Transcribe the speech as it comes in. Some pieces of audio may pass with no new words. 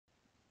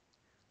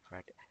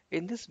Right.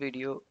 In this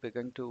video, we're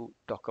going to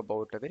talk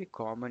about a very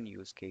common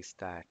use case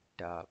that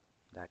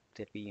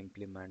we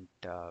implement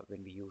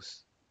when we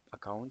use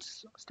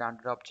accounts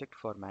standard object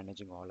for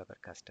managing all our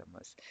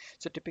customers.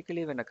 So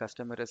typically, when a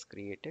customer is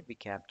created, we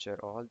capture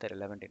all the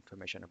relevant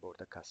information about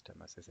the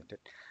customers, isn't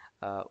it?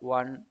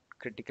 One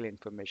critical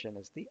information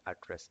is the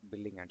address,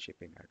 billing and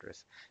shipping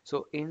address.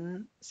 So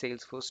in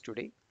Salesforce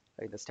today,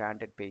 in the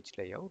standard page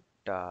layout,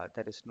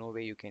 there is no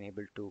way you can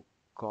able to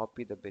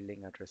copy the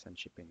billing address and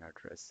shipping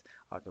address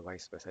or the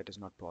vice versa. It is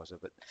not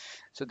possible.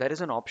 So there is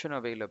an option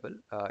available.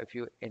 If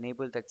you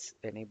enable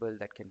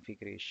that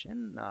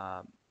configuration,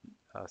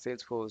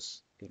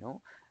 Salesforce,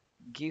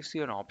 gives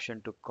you an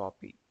option to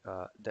copy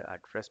the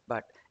address,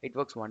 but it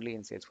works only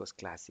in Salesforce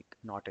Classic,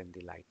 not in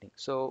the Lightning.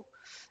 So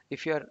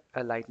if you're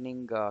a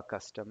Lightning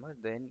customer,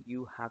 then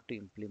you have to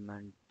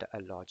implement a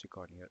logic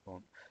on your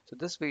own. So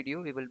this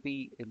video, we will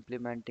be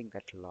implementing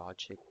that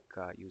logic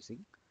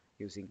using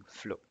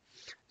Flow.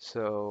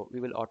 So we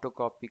will auto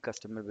copy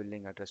customer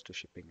billing address to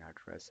shipping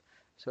address.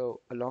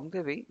 So along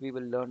the way, we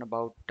will learn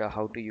about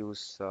how to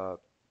use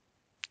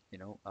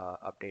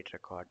update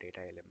record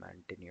data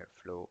element in your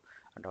flow,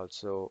 and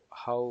also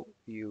how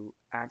you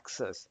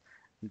access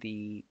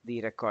the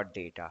record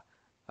data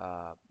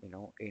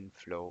in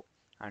flow.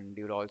 And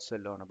you'll also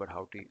learn about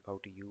how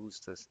to use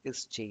this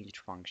is changed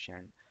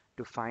function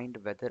to find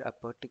whether a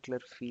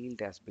particular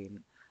field has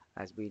been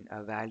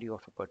a value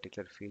of a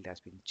particular field has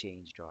been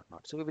changed or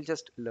not. So we will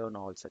just learn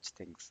all such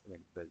things when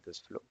we build this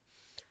flow.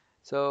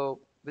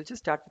 So we'll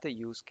just start with a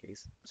use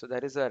case. So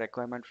there is a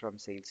requirement from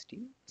sales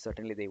team.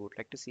 Certainly they would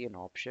like to see an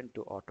option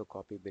to auto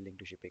copy billing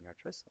to shipping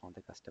address on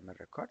the customer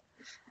record.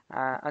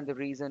 And the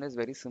reason is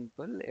very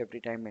simple. Every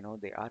time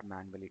they are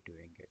manually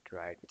doing it,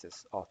 right, which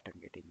is often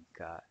getting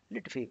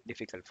little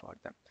difficult for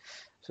them.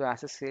 So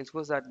as a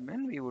Salesforce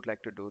admin, we would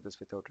like to do this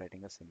without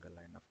writing a single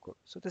line of code.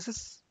 So this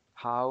is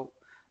how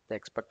the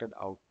expected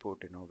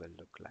output will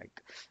look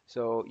like.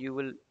 So we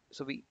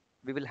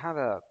will have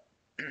a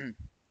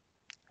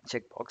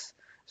checkbox.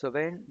 So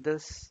when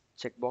this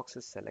checkbox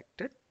is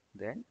selected,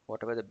 then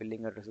whatever the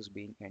billing address is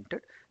being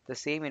entered, the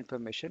same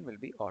information will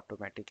be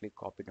automatically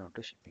copied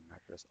onto shipping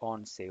address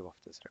on save of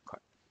this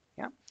record.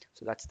 Yeah,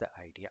 so that's the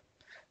idea.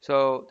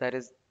 So that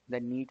is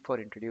the need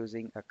for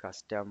introducing a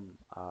custom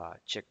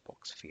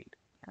checkbox field.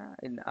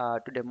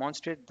 To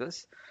demonstrate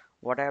this,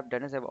 what I have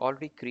done is I've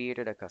already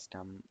created a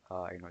custom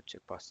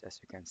checkbox,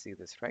 as you can see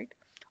this right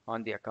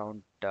on the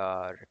account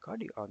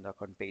record on the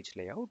account page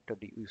layout.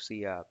 You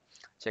see a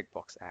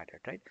checkbox added,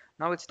 right?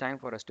 Now it's time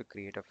for us to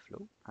create a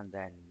flow and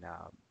then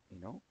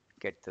you know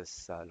get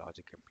this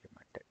logic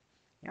implemented.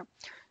 Yeah.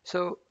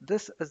 So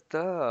this is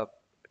the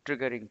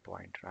triggering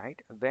point,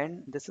 right?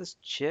 When this is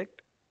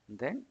checked,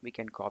 then we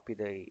can copy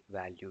the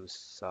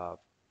values of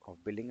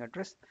billing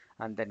address,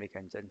 and then we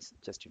can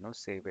just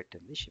save it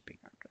in the shipping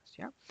address.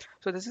 Yeah.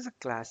 So this is a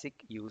classic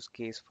use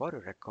case for a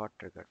record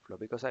triggered flow,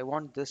 because I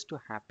want this to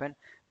happen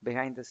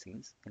behind the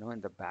scenes,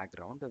 in the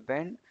background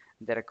when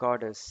the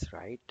record is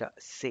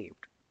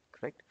saved,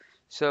 correct?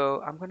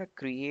 So I'm going to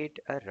create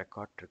a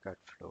record triggered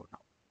flow now.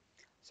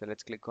 So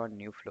let's click on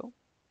new flow.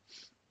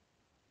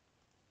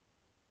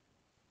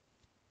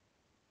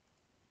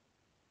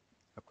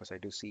 Of course, I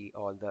do see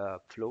all the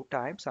flow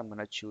types. I'm going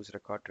to choose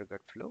record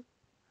triggered flow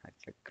and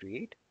click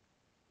create.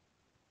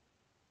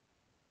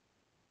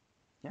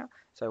 Yeah,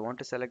 so I want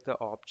to select the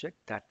object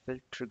that will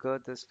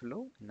trigger this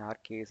flow. In our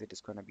case, it is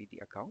going to be the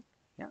account.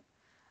 Yeah,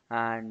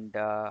 and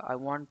I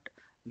want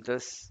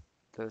this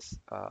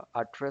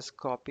address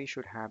copy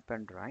should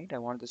happen, right? I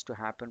want this to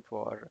happen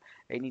for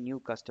any new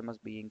customers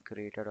being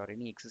created or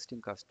any existing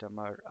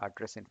customer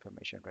address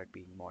information, right,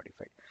 being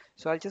modified.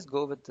 So I'll just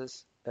go with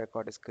this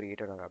record is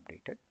created or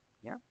updated.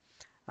 Yeah,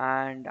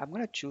 and I'm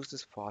going to choose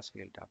this fast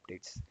field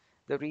updates.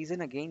 The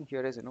reason again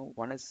here is,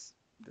 one is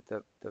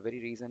the very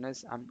reason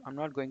is I'm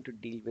not going to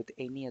deal with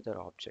any other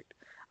object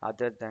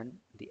other than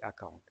the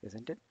account,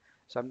 isn't it?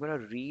 So I'm going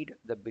to read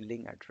the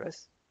billing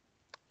address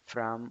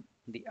from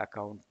the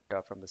account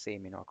from the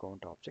same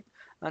account object,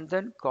 and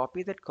then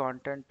copy that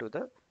content to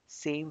the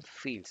same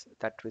fields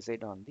that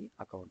reside on the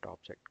account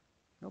object.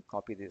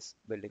 Copy this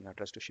billing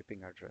address to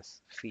shipping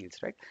address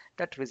fields, right,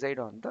 that reside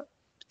on the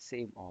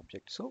same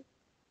object. So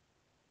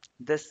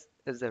this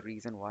is the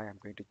reason why I'm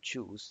going to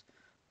choose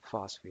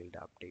fast field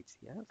updates.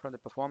 Yeah, from the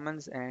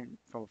performance and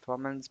from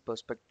performance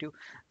perspective,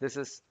 this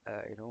is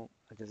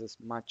this is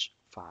much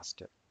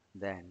faster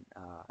than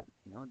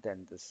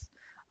than this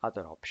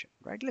other option,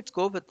 right? Let's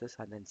go with this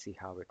and then see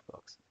how it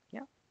works.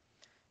 Yeah,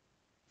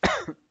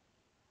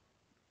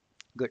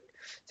 good.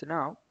 So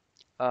now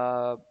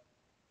uh,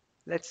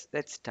 let's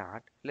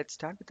start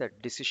with a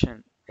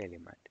decision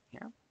element.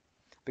 Yeah,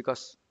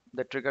 because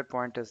the trigger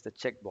point is the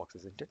checkbox,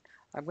 isn't it?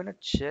 I'm going to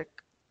check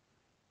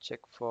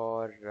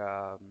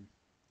for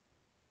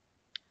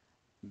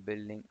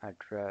billing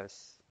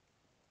address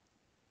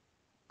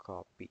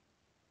copy.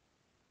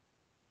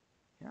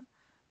 Yeah,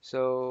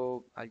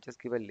 so I'll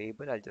just give a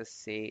label. I'll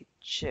just say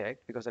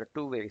checked, because there are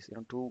two ways,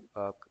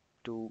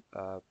 two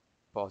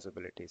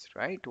possibilities,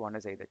 right? One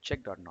is either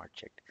checked or not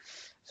checked.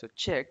 So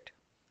checked,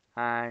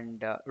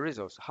 And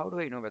resource, how do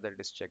I know whether it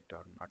is checked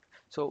or not?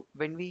 So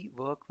when we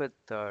work with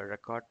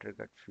record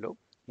triggered flow,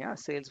 yeah,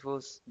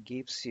 Salesforce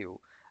gives you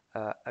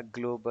a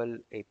global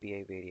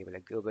API variable, a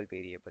global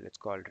variable. It's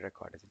called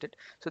record, isn't it?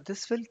 So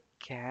this will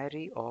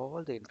carry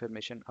all the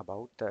information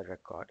about the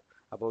record,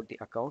 about the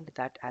account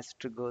that has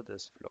triggered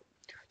this flow.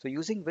 So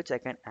using which I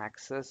can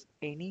access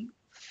any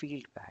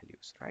field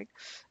values, right?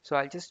 So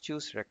I'll just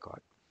choose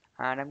record,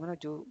 and I'm gonna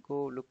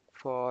go look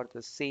for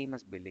the same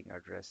as billing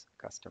address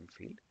custom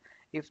field.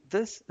 If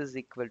this is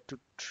equal to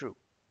true,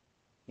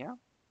 yeah,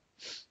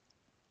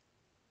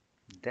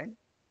 then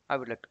I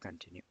would like to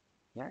continue.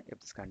 Yeah, if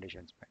this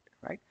condition is met,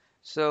 right?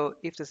 So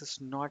if this is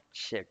not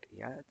checked,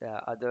 yeah, the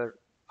other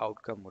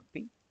outcome would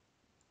be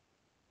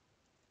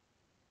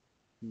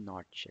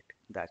not checked.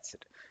 That's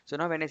it. So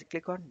now when I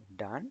click on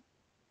done,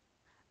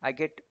 I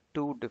get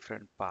two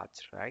different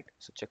paths, right?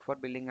 So check for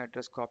billing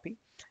address copy.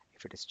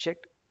 If it is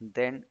checked,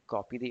 then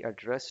copy the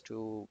address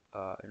to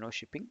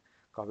shipping,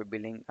 copy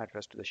billing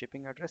address to the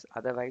shipping address.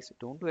 Otherwise,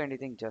 don't do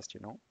anything, just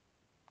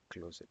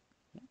close it.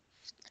 Yeah.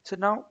 So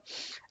now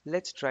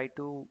let's try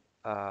to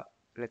uh,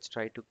 let's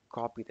try to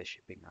copy the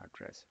shipping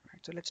address,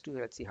 right? So let's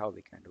see how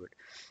we can do it.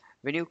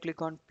 When you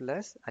click on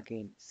plus,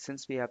 again,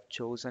 since we have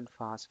chosen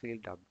fast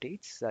field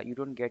updates, you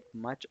don't get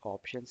much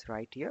options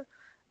right here.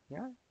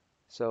 Yeah,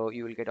 so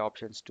you will get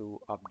options to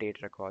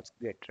update records,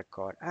 get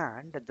record,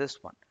 and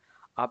this one,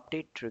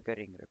 update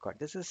triggering record.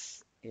 This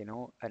is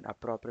an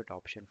appropriate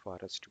option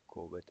for us to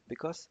go with,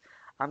 because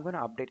I'm going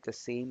to update the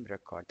same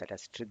record that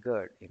has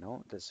triggered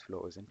this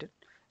flow, isn't it?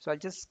 So I'll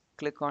just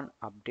click on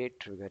update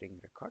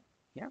triggering record.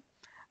 Yeah,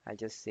 I'll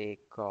just say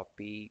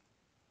copy.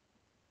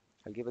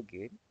 I'll give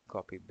again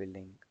copy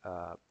billing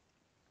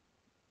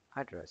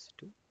address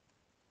to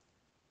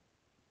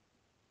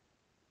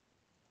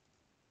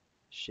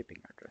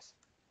shipping address.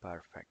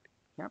 Perfect.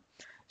 Yeah.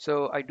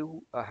 So I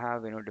do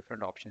have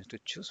different options to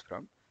choose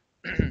from.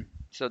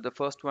 So the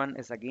first one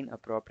is again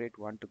appropriate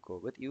one to go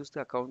with. Use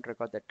the account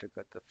record that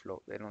triggered the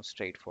flow.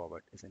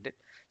 Straightforward, isn't it?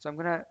 So I'm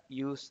gonna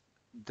use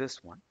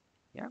this one.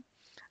 Yeah.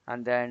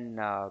 And then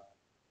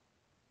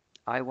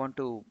I want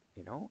to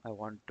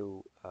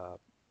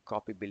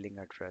copy billing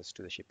address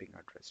to the shipping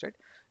address, right?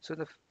 So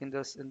in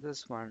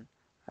this one,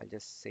 I'll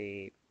just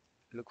say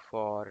look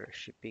for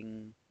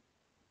shipping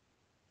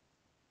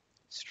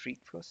street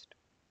first.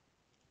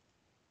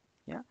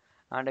 Yeah,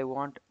 and I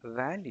want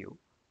value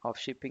of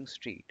shipping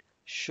street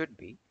should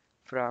be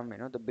from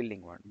the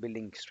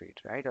billing street,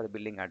 right, or the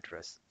billing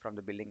address. From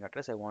the billing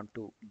address I want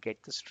to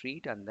get the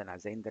street and then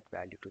assign that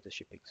value to the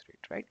shipping street,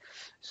 right?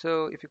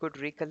 So if you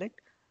could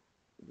recollect,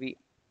 we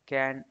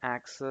can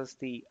access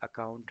the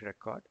account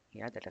record,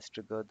 yeah, that has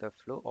triggered the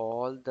flow,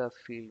 all the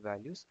field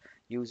values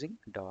using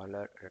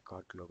dollar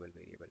record global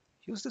variable.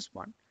 Use this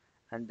one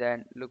and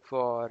then look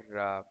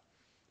for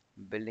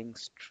billing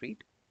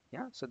street.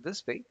 Yeah, so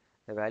this way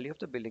the value of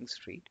the billing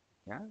street,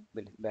 yeah,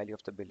 value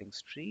of the billing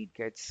street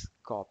gets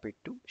copied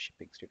to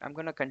shipping street. I'm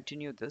going to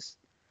continue this.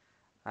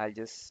 I'll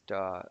just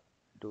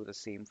do the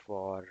same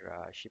for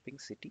shipping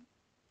city.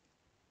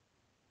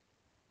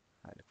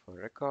 I'll look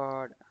for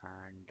record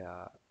and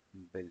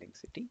billing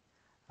city.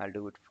 I'll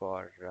do it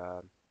for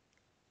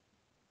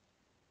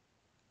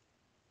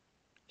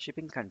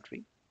shipping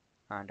country,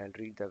 and I'll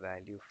read the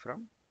value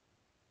from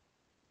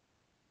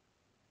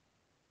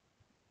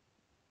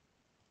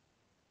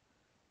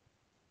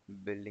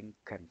billing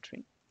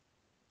country,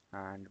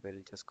 and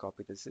we'll just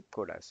copy the zip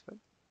code as well.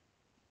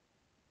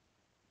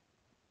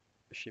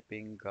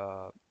 Shipping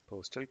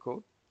postal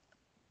code.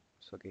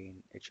 So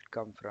again, it should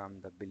come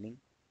from the billing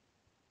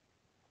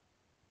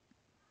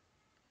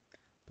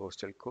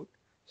postal code.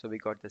 So we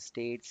got the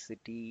state,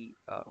 city.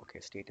 Okay,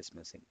 state is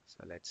missing.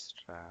 So let's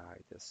try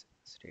this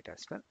state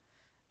as well.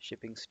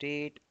 Shipping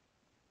state,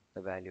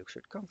 the value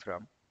should come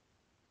from,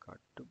 got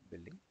to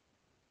billing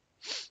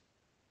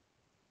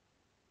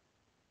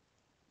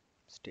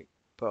state.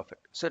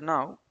 Perfect. So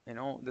now,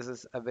 this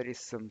is a very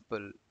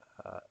simple,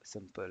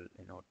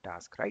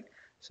 task, right?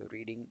 So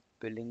reading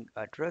billing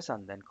address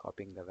and then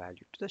copying the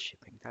value to the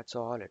shipping. That's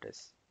all it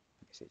is.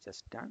 Let me say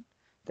just done.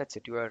 That's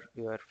it. Your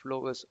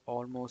flow is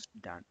almost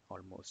done.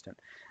 Almost done.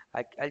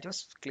 I'll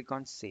just click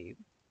on save,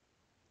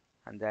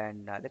 and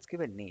then let's give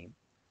a name.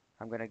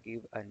 I'm gonna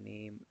give a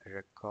name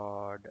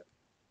record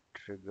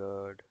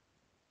triggered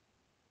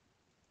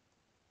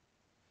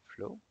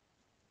flow,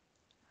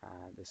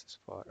 and this is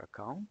for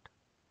account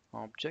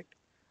object.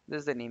 This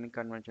is the naming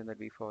convention that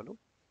we follow.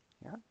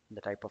 Yeah, the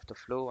type of the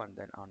flow, and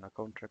then on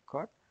account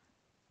record,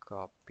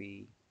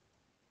 copy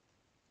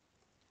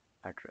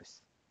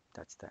address.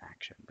 That's the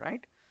action,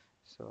 right?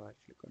 So I'll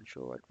click on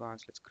show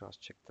advanced. Let's cross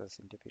check this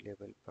interview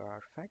label.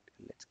 Perfect.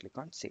 Let's click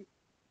on save.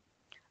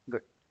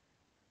 Good.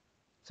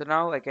 So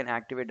now I can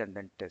activate and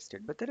then test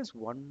it. But there is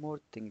one more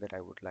thing that I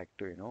would like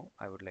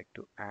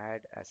to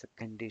add as a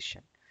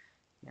condition.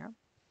 Yeah.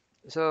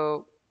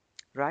 So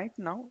right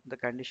now the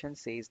condition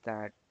says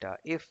that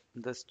if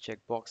this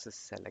checkbox is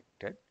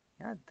selected,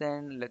 yeah,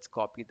 then let's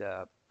copy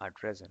the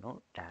address,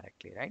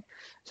 directly, right?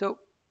 So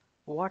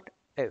what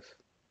if,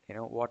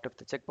 what if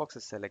the checkbox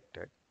is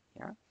selected,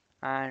 yeah,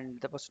 and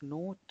there was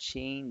no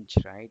change,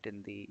 right,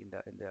 in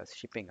the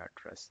shipping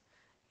address.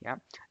 Yeah,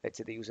 let's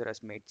say the user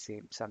has made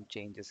some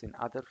changes in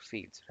other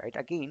fields, right?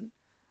 Again,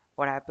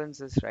 what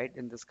happens is, right,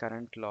 in this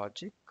current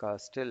logic,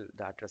 still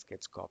the address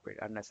gets copied,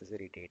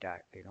 unnecessary data,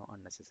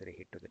 unnecessary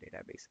hit to the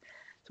database.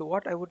 So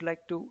what I would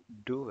like to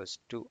do is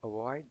to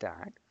avoid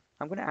that,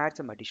 I'm going to add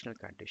some additional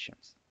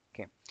conditions.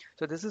 Okay,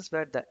 so this is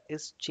where the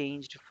is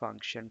changed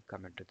function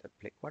come into the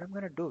play. What I'm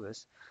going to do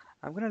is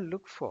I'm going to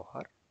look for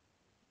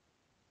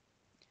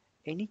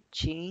any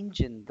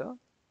change in the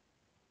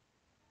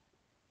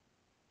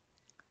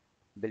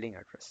billing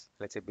address.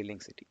 Let's say billing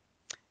city.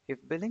 If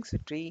billing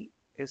city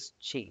is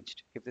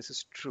changed, if this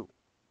is true,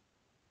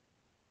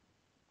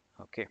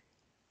 okay,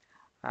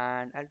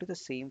 and I'll do the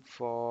same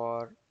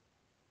for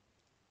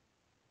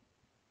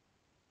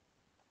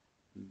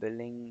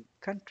billing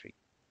country.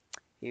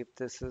 If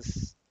this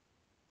is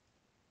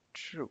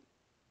true,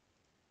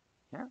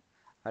 yeah,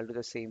 I'll do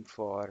the same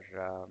for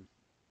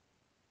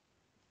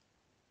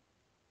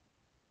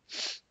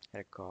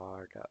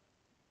record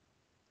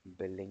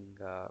billing,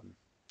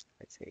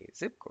 let's say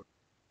zip code.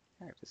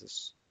 Yeah, if this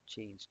is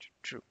changed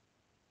true.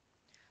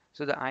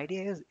 So the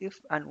idea is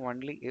if and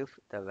only if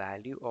the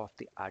value of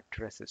the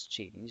address is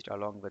changed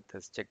along with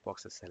this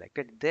checkbox is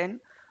selected, then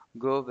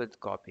go with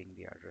copying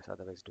the address.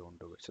 Otherwise, don't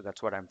do it. So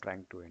that's what I'm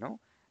trying to,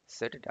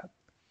 set it up.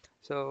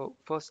 So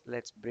first,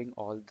 let's bring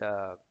all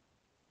the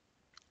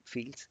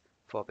fields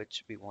for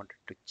which we wanted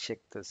to check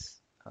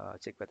this,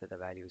 check whether the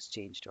value is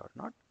changed or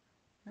not.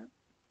 Yeah.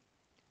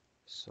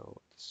 So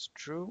it's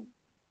true.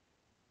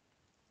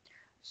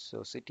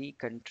 So city,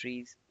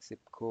 country, zip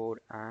code,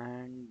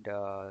 and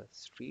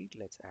street.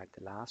 Let's add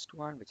the last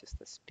one, which is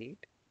the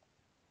state.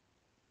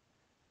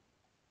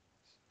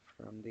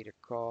 From the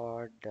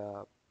record,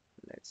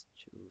 let's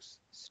choose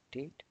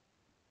state,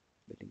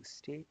 billing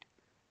state,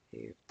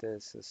 if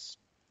this is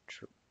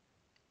true.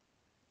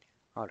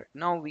 All right,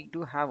 now we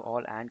do have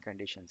all and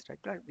conditions, right?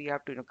 But we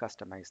have to,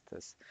 customize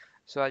this.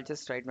 So I'll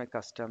just write my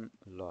custom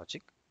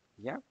logic,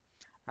 yeah,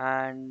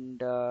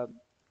 and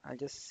I'll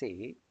just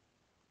say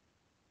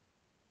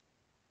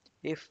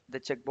if the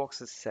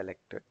checkbox is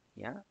selected,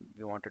 yeah,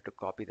 we wanted to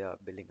copy the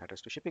billing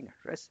address to shipping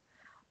address,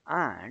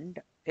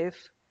 and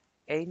if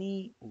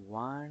any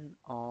one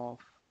of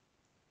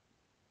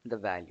the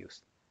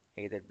values,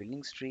 either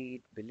billing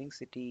street, billing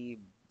city,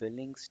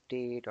 billing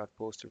state, or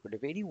postal code,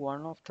 if any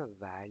one of the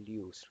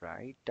values,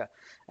 right,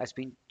 has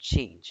been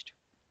changed,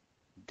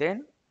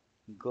 then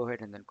go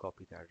ahead and then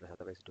copy the address.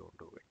 Otherwise, don't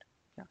do it.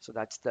 Yeah, so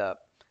that's the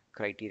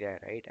criteria,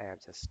 right? I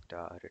have just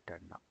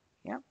written now.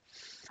 Yeah,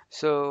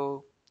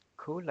 so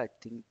cool. I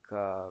think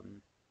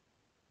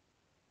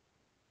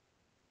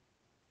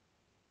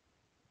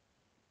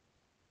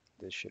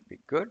this should be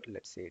good.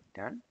 Let's say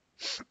done.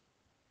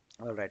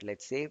 All right,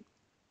 let's save.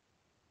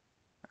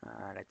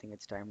 And I think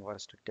it's time for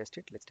us to test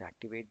it. Let's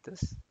activate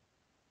this.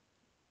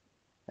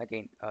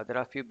 Again, there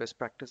are a few best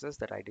practices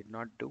that I did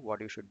not do.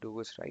 What you should do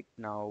is right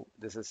now,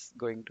 this is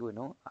going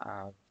to,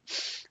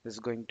 this is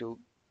going to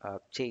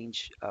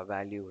change a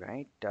value,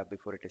 right,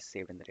 before it is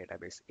saved in the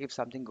database. If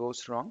something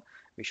goes wrong,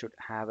 we should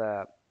have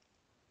a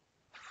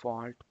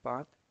fault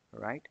path,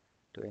 right,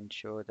 to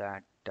ensure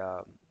that,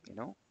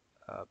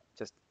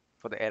 just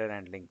for the error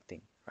handling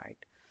thing, right?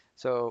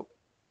 So,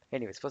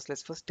 anyways,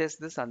 let's first test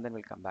this, and then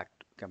we'll come back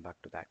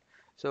to that.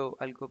 So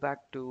I'll go back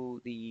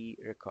to the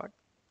record.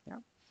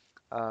 Yeah.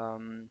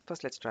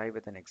 First, let's try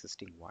with an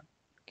existing one.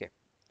 Okay.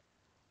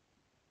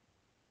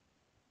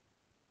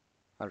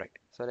 All right.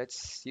 So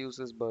let's use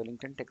this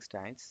Burlington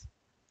Textiles.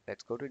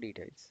 Let's go to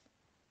details.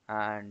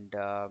 And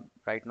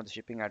right now the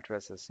shipping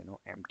address is,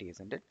 empty,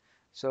 isn't it?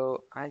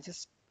 So I'll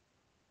just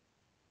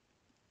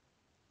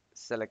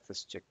select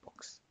this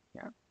checkbox.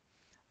 Yeah.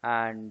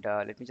 And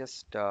let me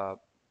just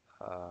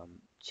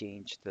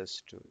change the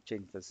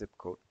zip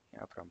code.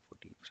 Yeah, from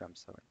 15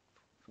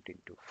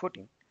 to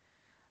 14.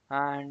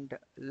 And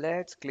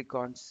let's click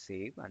on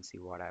save and see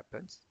what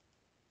happens.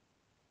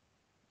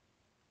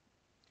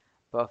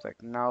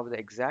 Perfect. Now the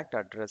exact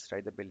address,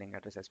 right, the billing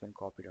address has been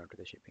copied onto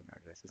the shipping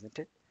address, isn't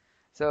it?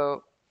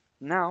 So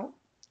now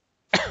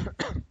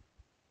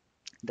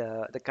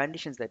the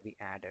conditions that we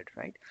added,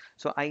 right?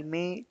 So I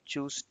may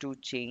choose to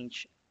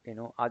change,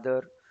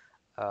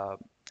 uh,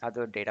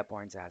 other data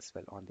points as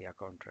well on the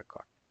account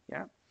record.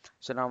 Yeah.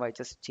 So now I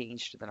just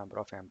changed the number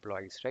of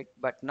employees, right?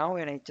 But now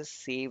when I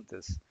just save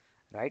this,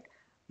 right,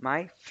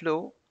 my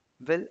flow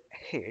will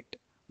hit,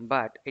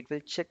 but it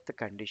will check the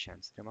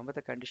conditions. Remember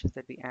the conditions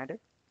that we added?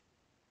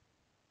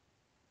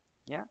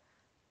 Yeah.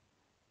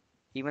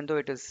 Even though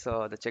it is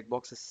the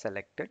checkbox is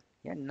selected,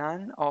 yeah,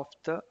 none of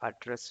the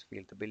address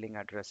field, the billing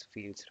address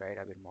fields, right,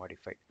 have been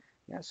modified.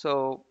 Yeah,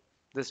 so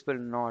this will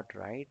not,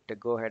 right, to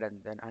go ahead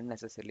and then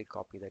unnecessarily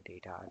copy the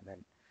data and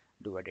then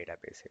do a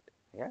database hit.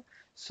 Yeah,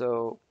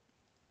 so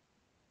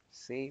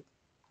save,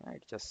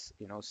 it just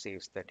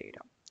saves the data.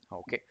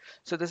 Okay,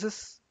 so this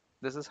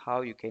is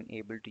how you can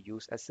able to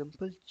use a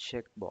simple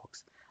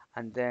checkbox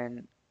and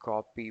then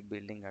copy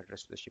billing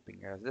address to the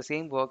shipping address. The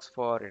same works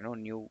for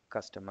new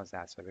customers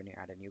as well. When you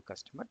add a new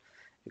customer,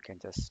 you can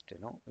just,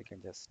 uh, we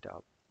can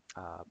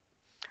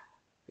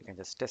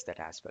just test that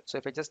as well. So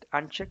if I just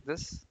uncheck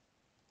this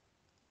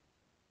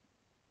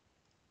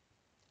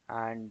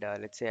and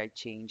let's say I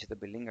change the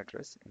billing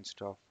address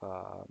instead of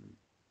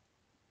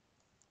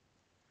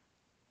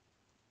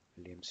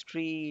William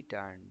Street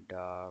and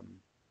I'll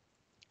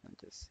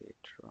just say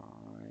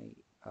Troy.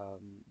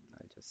 I'll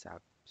just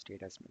have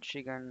state as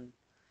Michigan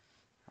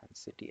and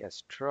city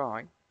as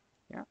Troy.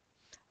 Yeah.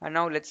 And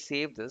now let's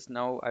save this.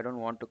 Now I don't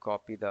want to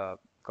copy the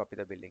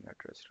billing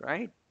address,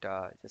 right?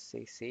 Just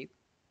say save.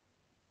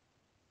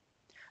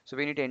 So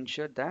we need to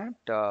ensure that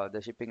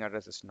the shipping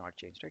address is not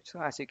changed, right?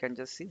 So as you can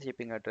just see, the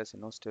shipping address,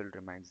 still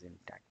remains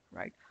intact,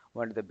 right?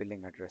 Only the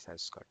billing address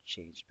has got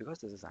changed because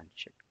this is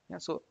unchecked. Yeah.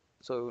 So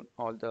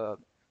all the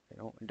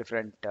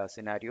different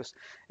scenarios,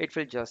 it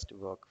will just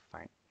work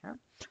fine. Yeah.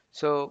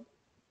 So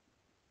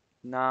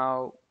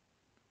now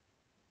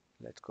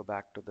let's go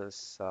back to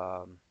this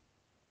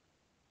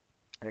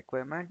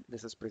requirement.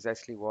 This is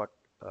precisely what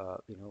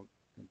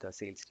the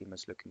sales team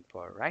is looking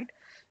for, right?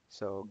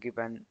 So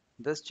given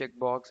this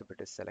checkbox, if it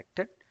is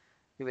selected,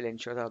 we will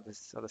ensure that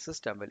this or the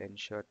system will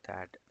ensure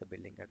that the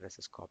billing address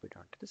is copied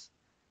onto this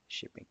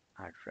shipping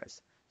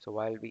address. So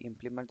while we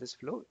implement this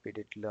flow, we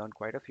did learn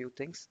quite a few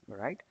things,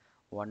 right?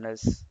 One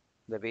is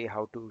the way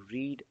how to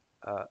read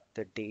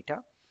the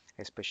data,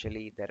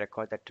 especially the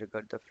record that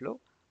triggered the flow,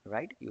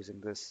 right?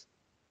 Using this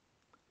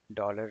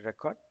dollar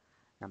record,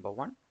 number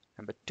one.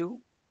 Number two,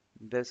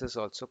 this is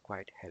also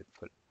quite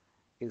helpful,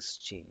 is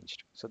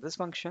changed. So this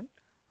function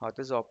or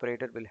this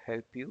operator will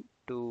help you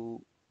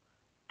to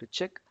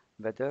check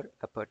whether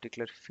a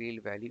particular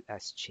field value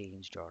has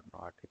changed or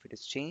not. If it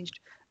is changed,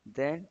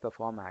 then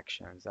perform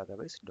actions,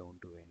 otherwise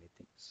don't do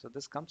anything. So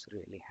this comes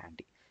really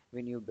handy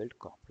when you build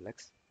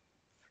complex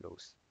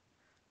flows.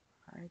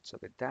 Right, so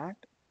with that,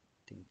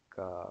 I think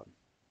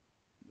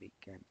we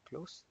can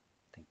close.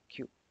 Thank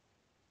you.